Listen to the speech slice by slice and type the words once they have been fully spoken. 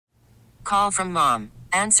call from mom.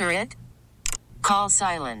 Answer it. Call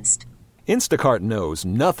silenced. Instacart knows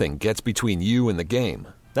nothing gets between you and the game.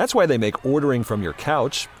 That's why they make ordering from your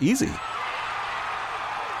couch easy.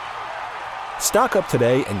 Stock up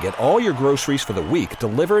today and get all your groceries for the week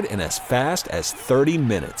delivered in as fast as 30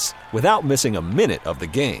 minutes without missing a minute of the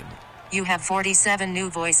game. You have 47 new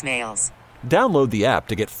voicemails. Download the app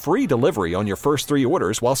to get free delivery on your first 3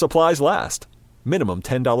 orders while supplies last. Minimum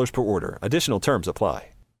 $10 per order. Additional terms apply.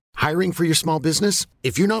 Hiring for your small business?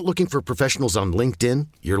 If you're not looking for professionals on LinkedIn,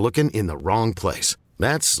 you're looking in the wrong place.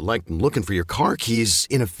 That's like looking for your car keys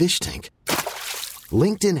in a fish tank.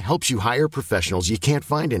 LinkedIn helps you hire professionals you can't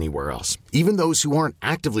find anywhere else, even those who aren't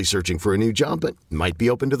actively searching for a new job but might be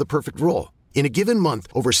open to the perfect role. In a given month,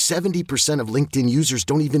 over 70% of LinkedIn users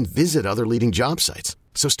don't even visit other leading job sites.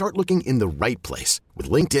 So start looking in the right place.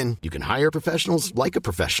 With LinkedIn, you can hire professionals like a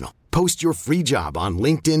professional. Post your free job on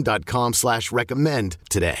linkedin.com/recommend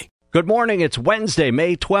today. Good morning. It's Wednesday,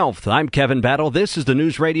 May 12th. I'm Kevin Battle. This is the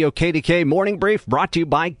News Radio KDK Morning Brief brought to you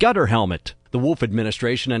by Gutter Helmet. The Wolf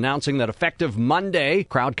administration announcing that effective Monday,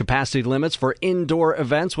 crowd capacity limits for indoor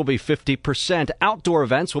events will be 50%. Outdoor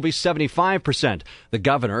events will be 75%. The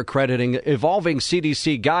governor crediting evolving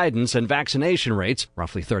CDC guidance and vaccination rates.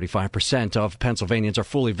 Roughly 35% of Pennsylvanians are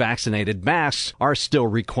fully vaccinated. Masks are still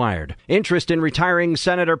required. Interest in retiring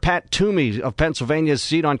Senator Pat Toomey of Pennsylvania's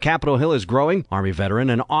seat on Capitol Hill is growing. Army veteran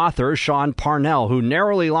and author Sean Parnell, who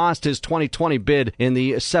narrowly lost his 2020 bid in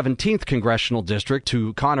the 17th Congressional District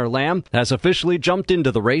to Connor Lamb, has officially jumped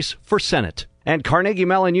into the race for Senate. And Carnegie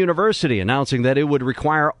Mellon University announcing that it would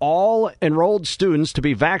require all enrolled students to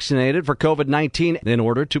be vaccinated for COVID-19 in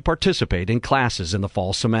order to participate in classes in the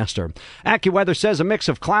fall semester. AccuWeather says a mix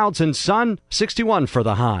of clouds and sun, 61 for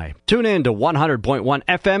the high. Tune in to 100.1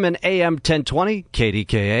 FM and AM 1020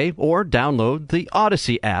 KDKA or download the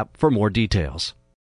Odyssey app for more details.